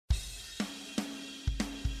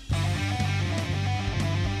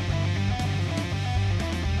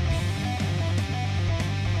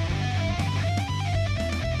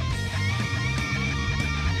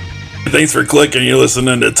Thanks for clicking. You're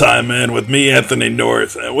listening to Time In with me, Anthony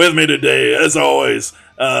North. And with me today, as always,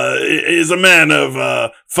 is a man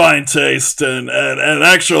of fine taste and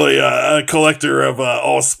actually a collector of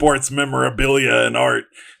all sports memorabilia and art.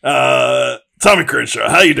 Tommy Crenshaw.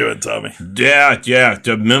 How you doing, Tommy? Yeah,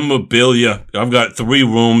 the memorabilia. I've got 3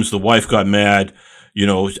 rooms. The wife got mad. You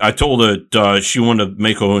know, I told her she wanted to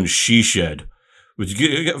make her own she shed.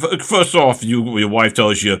 First off, your wife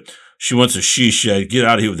tells you she wants a she shed. Get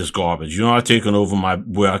out of here with this garbage. You're not taking over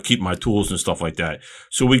where I keep my tools and stuff like that.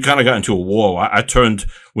 So we kind of got into a war. I turned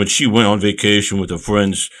when she went on vacation with her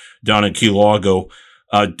friends down in Key Largo.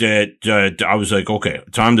 I was like, okay,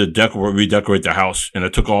 time to redecorate the house. And I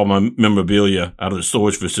took all my memorabilia out of the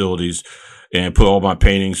storage facilities and put all my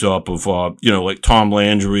paintings up of, like Tom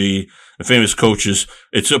Landry, the famous coaches.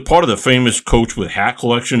 It's a part of the famous coach with hat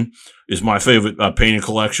collection is my favorite painting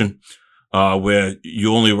collection, where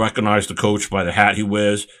you only recognize the coach by the hat he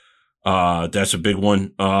wears. That's a big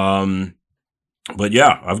one. But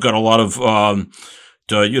yeah, I've got a lot of, a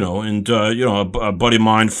buddy of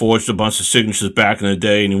mine forged a bunch of signatures back in the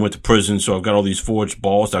day and he went to prison. So I've got all these forged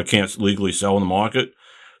balls that I can't legally sell in the market.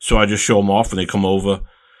 So I just show them off when they come over.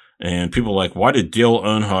 And people are like, why did Dale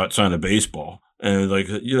Earnhardt sign a baseball? And like,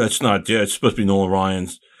 that's not Dale. It's supposed to be Nolan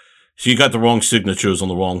Ryan's. So you got the wrong signatures on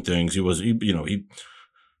the wrong things. He was an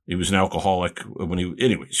alcoholic when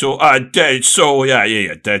anyway. So,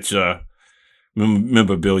 that's a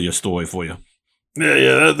memorabilia story for you.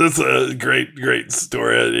 Yeah, that's a great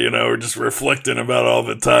story. We're just reflecting about all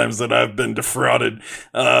the times that I've been defrauded,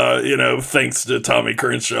 thanks to Tommy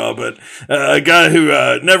Crenshaw, but a guy who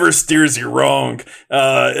never steers you wrong,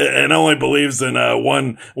 and only believes in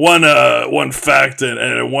one fact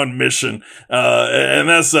and one mission, and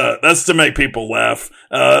that's to make people laugh.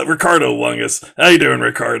 Ricardo Lungus, how you doing,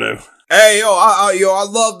 Ricardo? Hey, I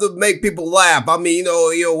love to make people laugh. I mean,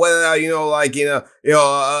 whether,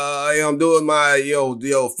 I'm doing my,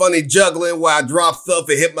 funny juggling where I drop stuff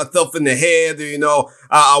and hit myself in the head,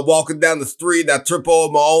 I walking down the street and I trip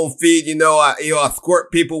over my own feet, I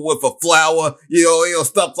squirt people with a flower,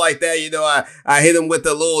 stuff like that, I hit them with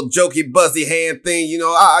a little jokey, buzzy hand thing,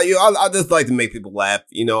 I just like to make people laugh,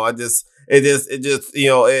 I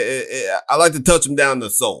like to touch them down in the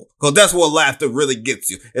soul. Cause that's what laughter really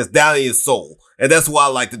gets you. It's down in your soul. And that's what I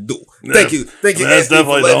like to do. Yeah. Thank you. That's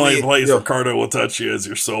definitely the only place Ricardo will touch you is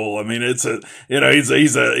your soul. I mean, he's a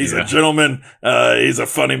gentleman. He's a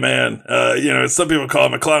funny man. Some people call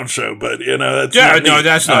him a clown show, but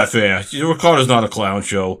that's not fair. Ricardo's not a clown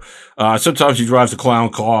show. Sometimes he drives a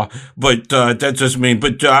clown car, but that just mean.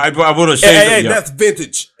 But I would have said that's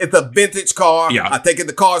vintage. It's a vintage car. Yeah, I take it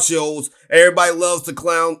to car shows. Everybody loves the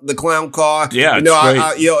clown car. Yeah,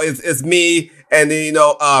 it's me. And then,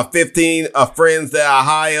 15 friends that I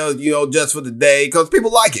hire, just for the day, cause people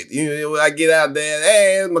like it. I get out there,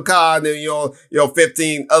 hey, it's my car, and then,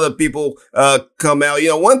 15 other people, come out.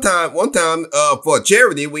 One time, for a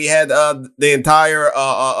charity, we had, the entire,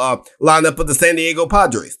 lineup of the San Diego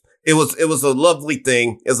Padres. It was a lovely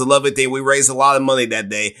thing. It was a lovely thing. We raised a lot of money that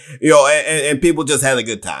day, and people just had a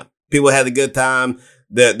good time. People had a good time.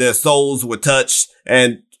 Their souls were touched,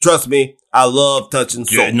 and trust me, I love touching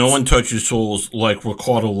souls. Yeah, no one touches souls like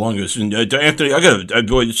Ricardo Lungus. And Anthony, I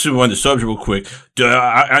gotta zoom on the subject real quick.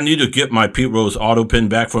 I need to get my Pete Rose auto pin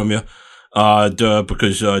back from you.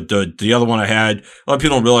 Because the other one I had, a lot of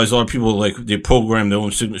people don't realize, a lot of people they program their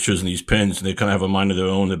own signatures in these pins and they kind of have a mind of their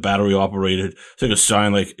own. They're battery operated. It's like a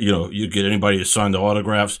sign, you get anybody to sign the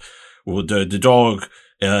autographs. Well, the dog,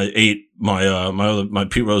 ate my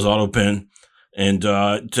Pete Rose auto pin. And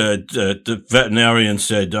the veterinarian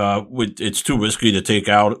said it's too risky to take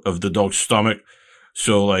out of the dog's stomach.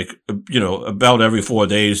 So, about every 4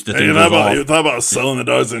 days, the thing goes off. You thought about selling the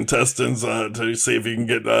dog's intestines to see if you can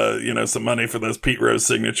get some money for those Pete Rose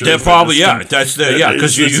signatures. Yeah, probably, that's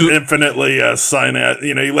because you infinitely sign it.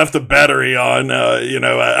 You left the battery on.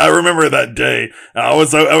 I remember that day. I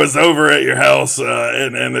was over at your house,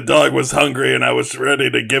 and the dog was hungry, and I was ready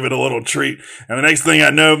to give it a little treat. And the next thing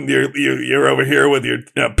I know, you're over here with your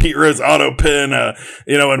Pete Rose auto pin,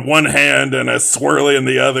 in one hand and a swirly in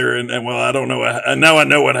the other, and I don't know. Now I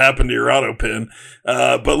know what happened to your auto pin.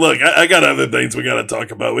 But look, I got other things we got to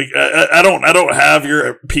talk about. I don't have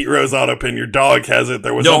your Pete Rose auto pin. Your dog has it.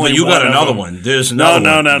 There was only but you one got another one. There's another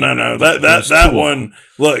one. No. That one.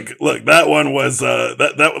 Look. That one was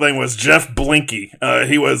that thing was Jeff Blinky.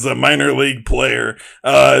 He was a minor league player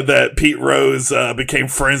that Pete Rose became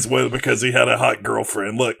friends with because he had a hot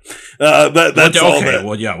girlfriend. Look, that's all. Okay,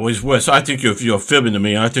 well, yeah. Wes, I think you're fibbing to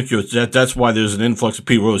me. I think that's why there's an influx of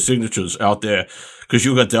Pete Rose signatures out there. because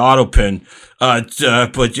you got the auto pin. But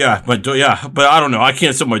I don't know. I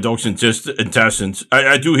can't set my dog's intestines.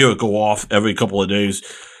 I do hear it go off every couple of days.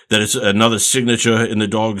 That it's another signature in the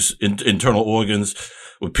dog's internal organs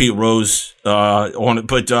with Pete Rose on it.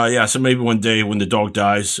 But so maybe one day when the dog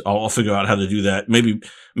dies, I'll figure out how to do that. Maybe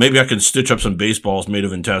I can stitch up some baseballs made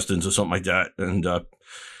of intestines or something like that. And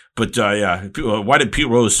why did Pete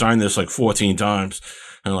Rose sign this like 14 times?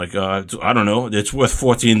 And like I don't know. It's worth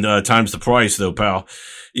 14 times the price though, pal.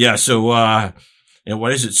 Yeah. So why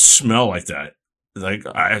does it smell like that? Like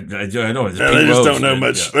I know it's they just don't know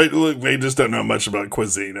much. Yeah. They just don't know much about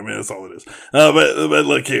cuisine. I mean, that's all it is. But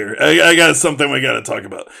look here, I got something we got to talk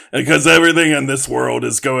about because everything in this world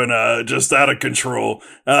is going just out of control.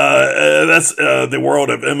 That's the world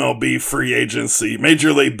of MLB free agency.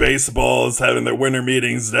 Major League Baseball is having their winter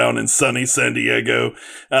meetings down in sunny San Diego,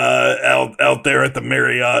 out there at the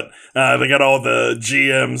Marriott. They got all the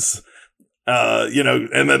GMs.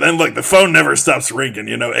 And then like the phone never stops ringing,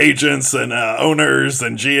 agents and, owners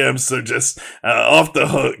and GMs are just, off the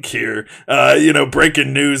hook here,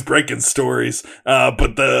 breaking news, breaking stories.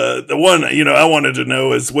 But the one, I wanted to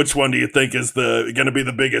know is which one do you think is going to be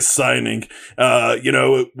the biggest signing?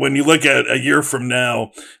 When you look at a year from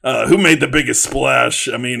now, who made the biggest splash?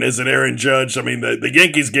 I mean, is it Aaron Judge? I mean, the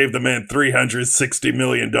Yankees gave the man $360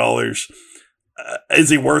 million. Is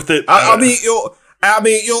he worth it? Is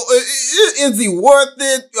he worth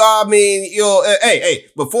it? Hey,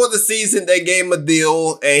 before the season, they gave him a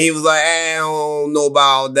deal, and he was like, I don't know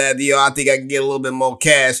about that. I think I can get a little bit more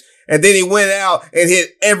cash. And then he went out and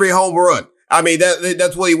hit every home run. I mean,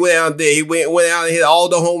 that's what he went out there. He went out and hit all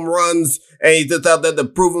the home runs, and he just out there to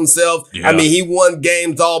prove himself. Yeah. I mean, he won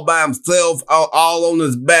games all by himself, all on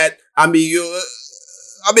his bat. I mean, is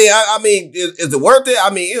it worth it?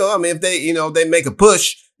 I mean, if they make a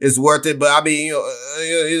push, it's worth it, but I mean,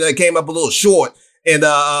 they came up a little short in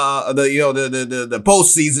the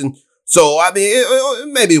postseason. So I mean, it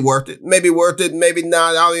may be worth it, maybe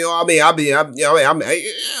not. I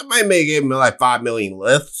might give him like $5 million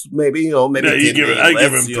less, maybe. Maybe I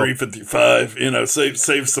give him $355.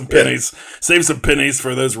 Save some pennies, save some pennies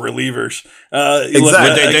for those relievers.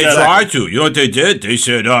 Exactly. They tried to. You know what they did? They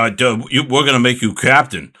said, "We're going to make you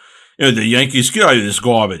captain." The Yankees, get out of this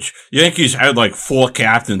garbage. The Yankees had like 4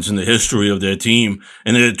 captains in the history of their team,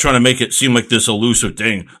 and they're trying to make it seem like this elusive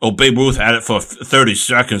thing. Oh, Babe Ruth had it for 30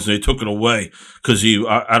 seconds, and they took it away because he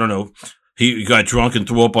got drunk and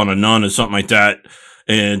threw up on a nun or something like that.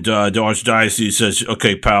 And the Archdiocese says,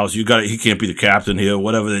 okay, pals, he can't be the captain here,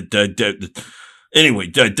 whatever. Anyway,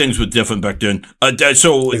 things were different back then.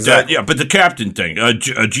 Exactly. But the captain thing,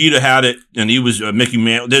 Jeter had it, and he was Mickey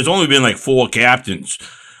Mantle. There's only been like 4 captains.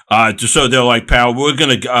 So they're like, pal, we're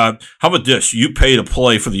going to, how about this? You pay to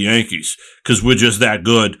play for the Yankees because we're just that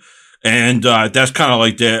good. And, that's kind of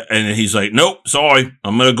like that. And he's like, nope, sorry.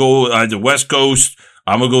 I'm going to go, the West Coast.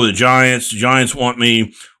 I'm going to go to the Giants. The Giants want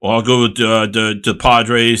me. Or I'll go with, the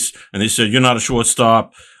Padres. And they said, you're not a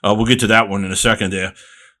shortstop. We'll get to that one in a second there.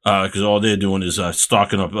 Cause all they're doing is,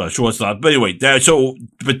 stocking up, shortstop. But anyway, so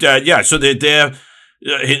they're there.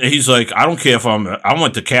 He's like, I don't care if I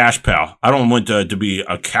want the cash, pal. I don't want to be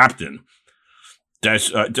a captain.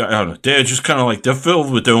 That's, I don't know. They're just kind of like, they're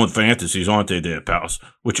filled with their own fantasies, aren't they, there, pals?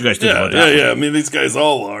 What you guys think about that? Yeah. I mean, these guys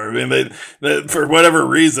all are. I mean, they for whatever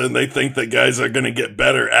reason, they think that guys are going to get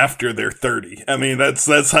better after they're 30. I mean, that's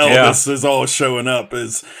how this is all showing up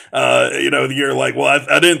is, you're like, well,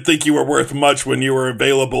 I didn't think you were worth much when you were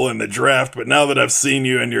available in the draft, but now that I've seen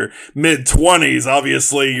you in your mid 20s,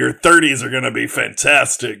 obviously your 30s are going to be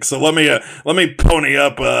fantastic. So let me pony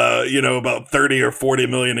up, about 30 or 40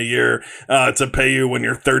 million a year, to pay you when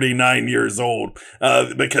you're 39 years old,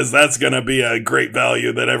 because that's going to be a great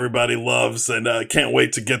value that everybody loves, and can't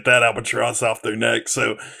wait to get that albatross off their neck.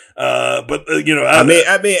 So, hey,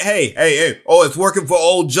 it's working for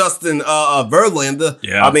old Justin Verlander.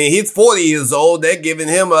 Yeah. I mean, he's 40 years old. They're giving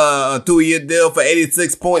him a 2-year deal for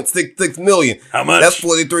 $86.66 million. How much? That's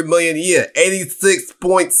 $43 million a year.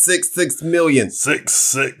 $86.66 million.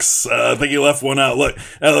 6'6". I think he left one out. Look,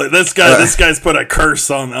 this guy's put a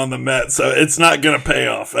curse on the Mets, so it's not going to pay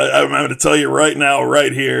off. I'm going to tell you right now,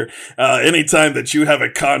 right here, anytime that you have a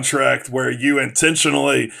contract where you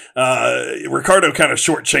intentionally, Ricardo kind of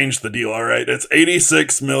shortchanged the deal, all right? It's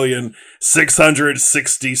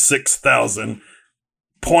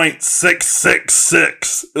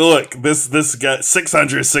 $86,666,000.666. Look, this got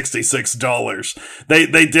 $666.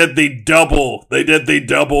 They did the double. They did the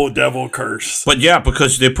double devil curse. But yeah,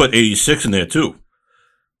 because they put 86 in there too.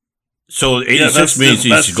 So 86 means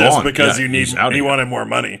he's gone. Just because he wanted more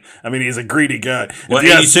money. I mean, he's a greedy guy. Well,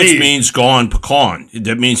 86 means gone pecan.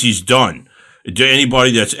 That means he's done.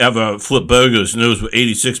 Anybody that's ever flipped burgers knows what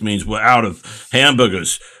 86 means. We're out of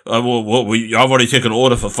hamburgers. I've already taken an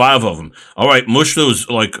order for 5 of them. All right, mush those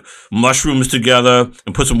like mushrooms together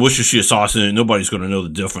and put some Worcestershire sauce in it. Nobody's going to know the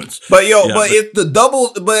difference. But if the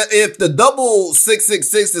double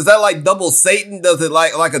 666, is that like double Satan? Does it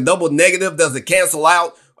like a double negative? Does it cancel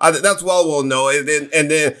out? That's what I want to know.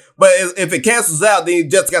 But if it cancels out, then you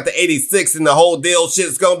just got the 86 and the whole deal.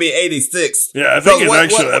 Shit's going to be 86. Yeah, I think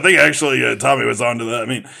actually, Tommy was onto that. I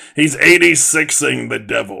mean, he's 86ing the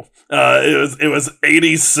devil. It was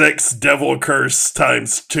 86 devil curse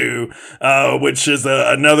times 2, which is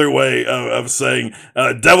another way of saying,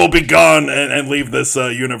 devil be gone and leave this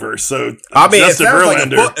universe. So, I mean,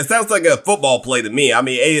 it sounds like a football play to me. I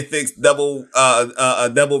mean, 86 devil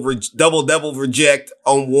reject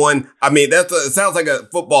on 1. I mean, it sounds like a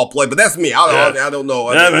football play, but that's me. I don't know.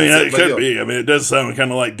 I mean, it could be. I mean, it does sound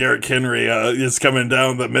kind of like Derrick Henry is coming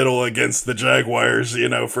down the middle against the Jaguars,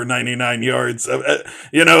 for 99 yards,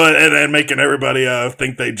 and making everybody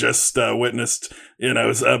think they just witnessed,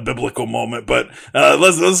 a biblical moment. But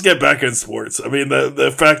let's get back in sports. I mean,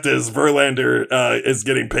 the fact is Verlander is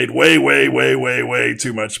getting paid way, way, way, way, way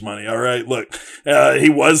too much money. All right, look, he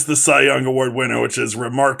was the Cy Young Award winner, which is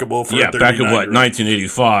remarkable for back in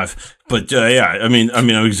 1985. But I mean, I'm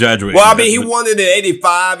exaggerating. Well, I mean, he won it in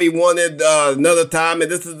 '85. He won it another time,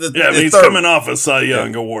 and this is the he's coming off a Cy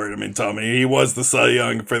Young award. I mean, Tommy, he was the Cy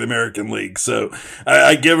Young for the American League, so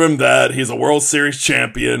I give him that. He's a World Series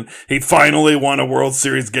champion. He finally won a World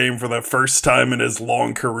Series game for the first time in his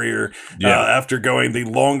long career after going the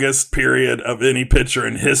longest period of any pitcher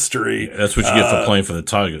in history. Yeah, that's what you get for playing for the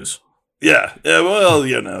Tigers. Yeah. Well,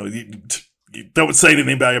 you don't say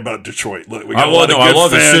anything bad about Detroit. Look, I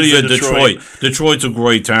love the city of Detroit. Detroit's a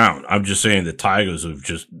great town. I'm just saying the Tigers have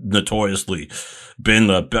just notoriously been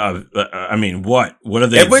what are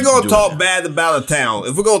they? If we're going to talk bad about a town,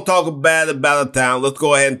 let's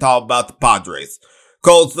go ahead and talk about the Padres.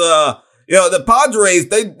 Cause, the Padres,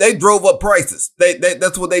 they drove up prices.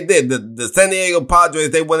 That's what they did. The San Diego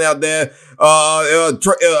Padres, they went out there. Aaron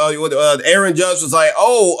Judge was like,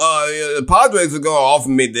 the Padres are going to offer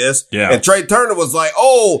me this. Yeah. And Trey Turner was like,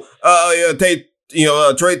 Trey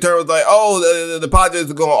Turner was like, the Padres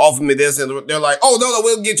are going to offer me this. And they're like, no,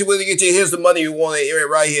 we'll get you. Here's the money you want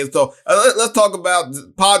right here. So let's talk about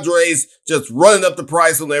the Padres just running up the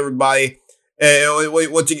price on everybody.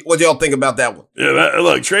 What y'all think about that one? Yeah,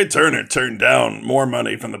 look, Trey Turner turned down more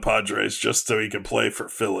money from the Padres just so he could play for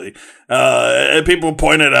Philly. And people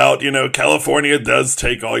pointed out, California does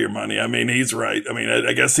take all your money. I mean, he's right. I mean,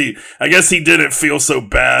 I guess he didn't feel so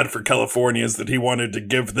bad for Californians that he wanted to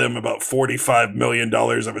give them about $45 million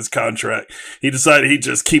of his contract. He decided he'd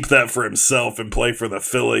just keep that for himself and play for the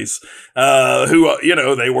Phillies,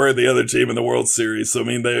 who, they were the other team in the World Series. So, I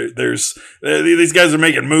mean, these guys are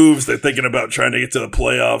making moves. They're thinking about trying to get to the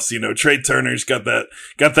playoffs. Trey Turner's got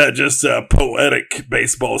that just poetic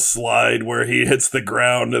baseball slide where he hits the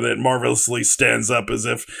ground and then marvelously stands up as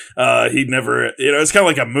if he never, it's kind of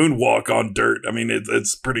like a moonwalk on dirt. I mean,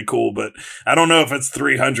 it's pretty cool, but I don't know if it's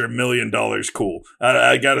 $300 million cool.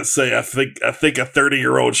 I gotta say, I think a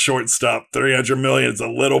 30-year-old shortstop, $300 million is a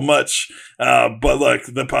little much. But look,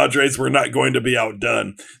 the Padres were not going to be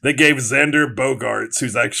outdone. They gave Xander Bogaerts,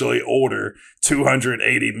 who's actually older,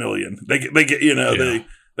 $280 million.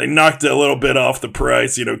 They knocked it a little bit off the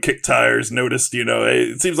price, kick tires, noticed,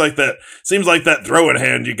 it seems like that throwing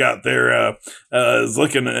hand you got there, is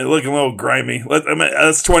looking a little grimy.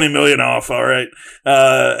 That's $20 million off. All right.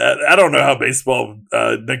 I don't know how baseball,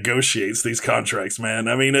 negotiates these contracts, man.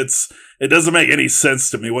 I mean, it doesn't make any sense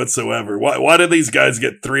to me whatsoever. Why do these guys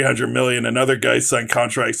get $300 million and other guys sign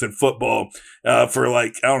contracts in football, for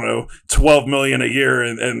like, I don't know, $12 million a year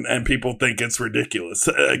and people think it's ridiculous?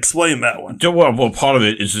 Explain that one. Well, part of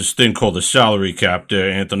it is this thing called the salary cap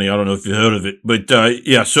there, Anthony. I don't know if you heard of it, but,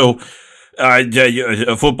 so,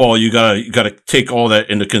 football, you gotta take all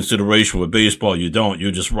that into consideration. With baseball, you don't.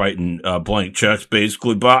 You're just writing, blank checks,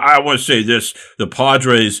 basically. But I want to say this, the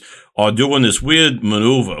Padres are doing this weird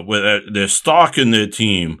maneuver where they're stocking their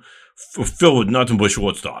team filled with nothing but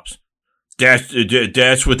shortstops.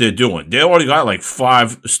 That's what they're doing. They already got like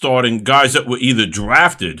 5 starting guys that were either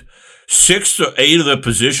drafted, 6 or 8 of their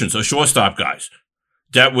positions are shortstop guys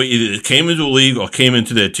that were either came into the league or came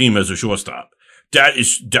into their team as a shortstop.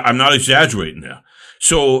 I'm not exaggerating there.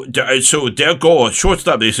 So their goal,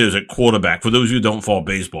 shortstop, they say, is a quarterback. For those of you who don't follow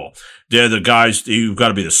baseball, they're the guys, you've got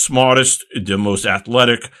to be the smartest, the most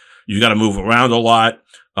athletic. You got to move around a lot.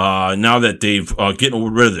 Now that they've getting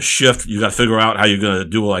rid of the shift, you got to figure out how you're going to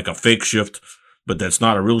do like a fake shift, but that's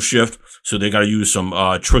not a real shift. So they got to use some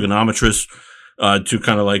trigonometrists to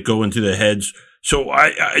kind of like go into their heads. So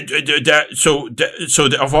if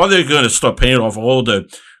all they're going to start paying off all the,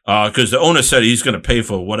 because the owner said he's going to pay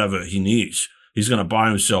for whatever he needs. He's going to buy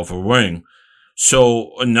himself a ring.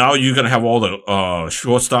 So now you're going to have all the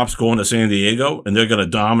shortstops going to San Diego, and they're going to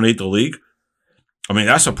dominate the league. I mean,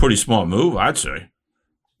 that's a pretty smart move, I'd say.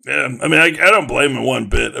 Yeah, I mean, I don't blame him one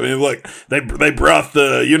bit. I mean, look, they brought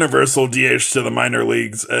the universal DH to the minor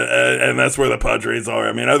leagues, and that's where the Padres are.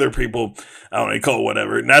 I mean, other people, I don't know, you call it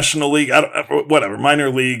whatever, National League, whatever, minor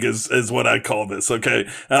league is what I call this. Okay,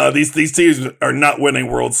 these teams are not winning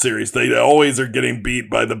World Series. They always are getting beat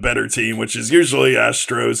by the better team, which is usually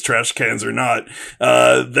Astros, trash cans or not.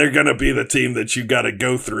 They're gonna be the team that you got to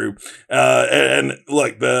go through. And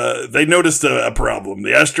look, they noticed a problem.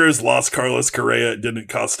 The Astros lost Carlos Correa. It didn't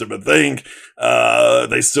cost him a thing.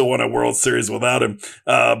 They still won a World Series without him.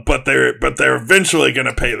 But they're eventually going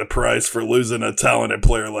to pay the price for losing a talented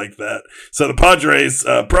player like that. So the Padres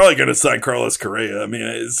probably going to sign Carlos Correa. I mean,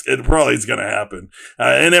 it probably is going to happen,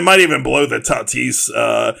 and it might even blow the Tatis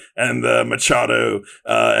and the Machado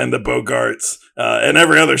and the Bogarts and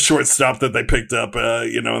every other shortstop that they picked up,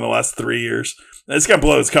 in the last 3 years. It's going to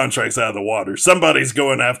blow his contracts out of the water. Somebody's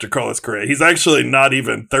going after Carlos Correa. He's actually not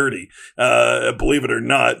even 30. Believe it or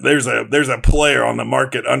not, there's a player on the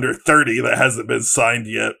market under 30 that hasn't been signed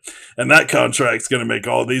yet. And that contract's going to make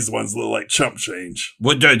all these ones look like chump change.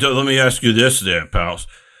 Well, let me ask you this there, pals.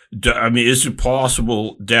 I mean, is it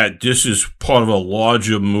possible that this is part of a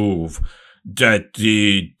larger move that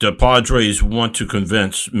the Padres want to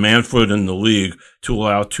convince Manfred and the league to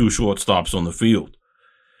allow two shortstops on the field?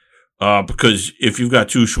 Because if you've got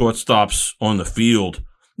two shortstops on the field,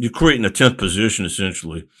 you're creating a 10th position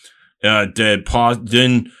essentially.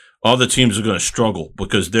 Then other teams are going to struggle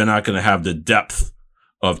because they're not going to have the depth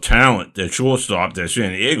of talent that shortstop that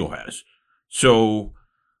San Diego has. So,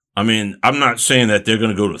 I mean, I'm not saying that they're going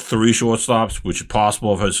to go to three shortstops, which is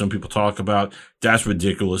possible. I've heard some people talk about. That's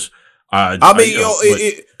ridiculous.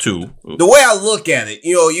 Two. The way I look at it,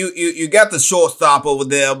 you got the shortstop over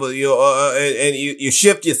there, but and you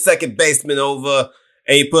shift your second baseman over,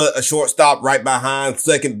 and you put a shortstop right behind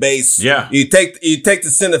second base. Yeah. You take the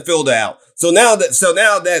center fielder out. So now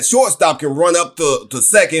that shortstop can run up to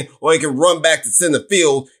second, or he can run back to center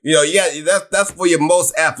field. That's for your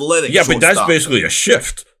most athletic. Yeah, shortstop. but that's basically a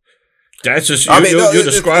shift. That's just you're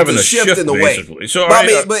describing a shift in a basically. Way. So but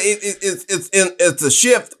it's a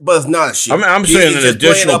shift, but it's not a shift. I'm saying an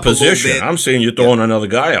additional position. I'm saying you're throwing another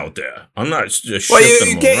guy out there. I'm not just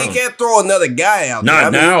shifting you can't throw another guy out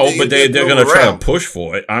there. Not now, but they're going to try to push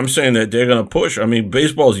for it. I'm saying that they're going to push. I mean,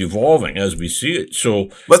 baseball's evolving as we see it. So,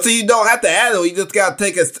 but you don't have to add it. You just got to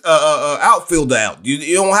take a outfielder out.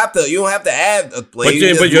 You don't have to add a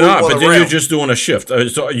player. But you're not. But then you're just doing a shift.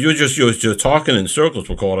 So you're talking in circles,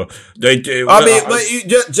 Ricardo. But you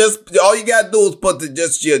just all you gotta do is put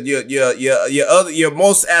your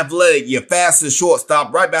most athletic, your fastest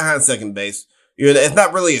shortstop right behind second base. It's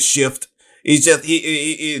not really a shift. He's just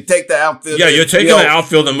he take the outfield. Yeah, you're taking the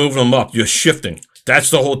outfield and moving them up. You're shifting.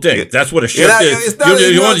 That's the whole thing. That's what a shift is. Do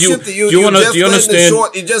you understand?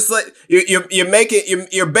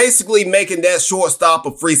 You're basically making that shortstop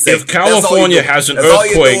a free safety. If California has an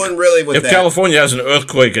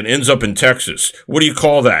earthquake and ends up in Texas, what do you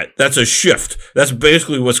call that? That's a shift. That's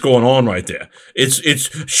basically what's going on right there. It's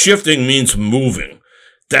shifting means moving.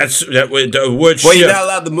 That's the word shift. Well, you're not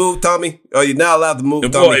allowed to move, Tommy? Or you're not allowed to move,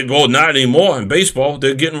 Tommy? Well, not anymore. In baseball,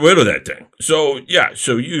 they're getting rid of that thing. So, yeah,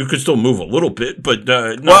 so you could still move a little bit, but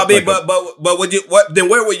but would you, then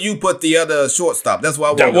where would you put the other shortstop? That's why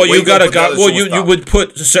I want you would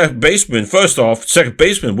put second baseman, first off, second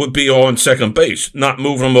baseman would be on second base, not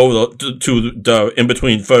moving them over to the in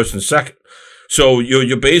between first and second. So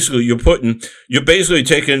you're putting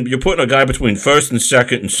a guy between first and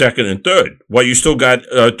second and third. Well, you still got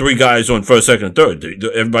 3 guys on first, second, and third.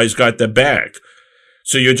 Everybody's got their bag.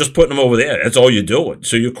 So you're just putting them over there. That's all you're doing.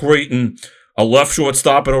 So you're creating a left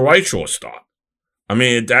shortstop and a right shortstop. I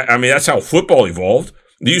mean that's how football evolved.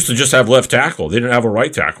 They used to just have left tackle. They didn't have a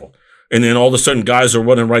right tackle. And then all of a sudden, guys are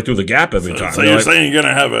running right through the gap every time. So you're saying you're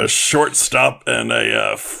going to have a short stop and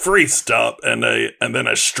a free stop and then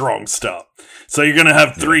a strong stop. So you're going to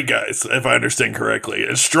have 3 guys, if I understand correctly.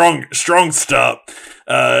 A strong stop.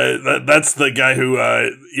 That's the guy who,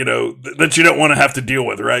 that you don't want to have to deal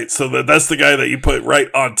with, right? So that's the guy that you put right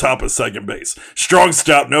on top of second base. Strong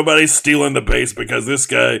stop. Nobody's stealing the base because this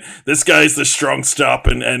guy's the strong stop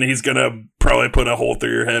and he's going to probably put a hole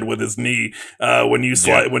through your head with his knee, when you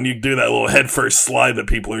slide, when you do that little head first slide that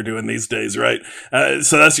people are doing these days, right?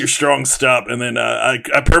 So that's your strong stop. And then,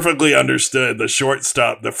 I perfectly understood the short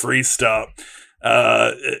stop, the free stop.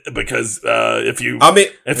 because if you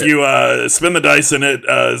spin the dice in it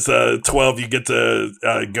as 12, you get to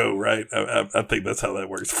go, right? I think that's how that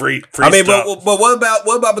works. Free. But what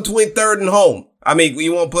about between third and home? I mean,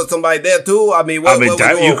 you want to put somebody there too? I mean,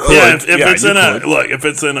 if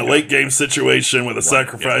it's in a late game situation with a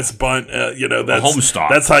sacrifice bunt, that's a home stop.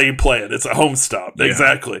 That's how you play it. It's a home stop,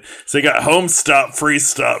 exactly. So you got home stop, free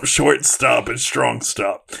stop, short stop, and strong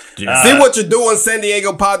stop. See what you're doing, San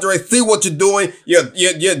Diego Padres. See what you're doing.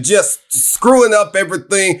 You're just screwing up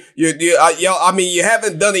everything. You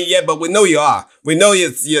haven't done it yet, but we know you are. We know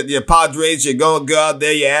you're Padres. You're going to go out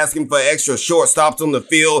there. You're asking for extra shortstops on the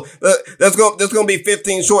field. There's going to be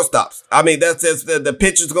 15 shortstops. I mean, the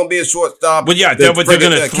pitcher's going to be a shortstop. But yeah, but they're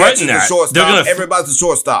going to threaten that. Everybody's a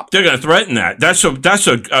shortstop. They're going to threaten that. That's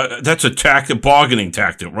a tactic, bargaining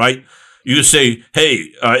tactic, right? You just say,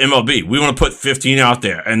 hey, MLB, we want to put 15 out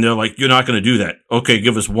there. And they're like, you're not going to do that. Okay,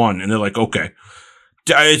 give us one. And they're like, okay.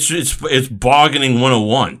 It's bargaining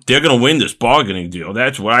 101. They're going to win this bargaining deal.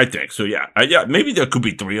 That's what I think. So yeah, maybe there could be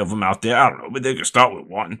 3 of them out there. I don't know, but they could start with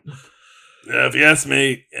 1. If you ask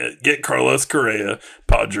me, get Carlos Correa,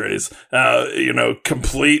 Padres.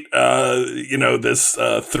 Complete. This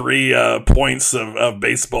 3 points of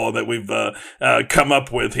baseball that we've come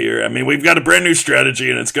up with here. I mean, we've got a brand new strategy,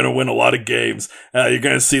 and it's going to win a lot of games. You're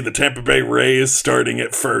going to see the Tampa Bay Rays starting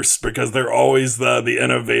at first because they're always the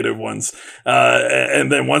innovative ones.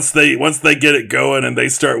 And then once they get it going and they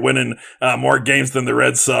start winning more games than the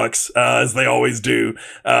Red Sox, as they always do,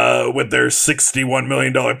 with their $61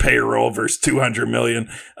 million payroll versus $200 million,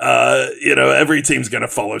 every team's going to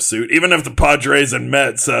follow suit. Even if the Padres and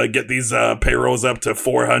Mets get these payrolls up to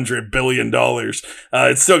 $400 billion,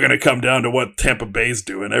 it's still going to come down to what Tampa Bay's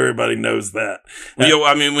doing. Everybody knows that.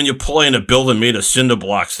 When you play in a building made of cinder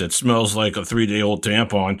blocks that smells like a 3-day-old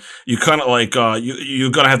tampon, you kind of like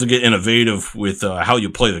you're going to have to get innovative with how you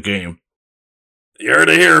play the game. You heard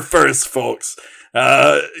it here first, folks.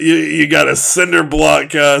 You got a cinder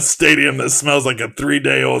block stadium that smells like a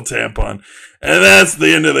 3-day-old tampon. And that's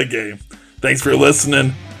the end of the game. Thanks for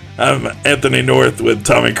listening. I'm Anthony North with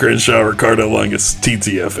Tommy Crenshaw, Ricardo Lungus,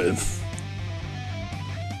 TTFN.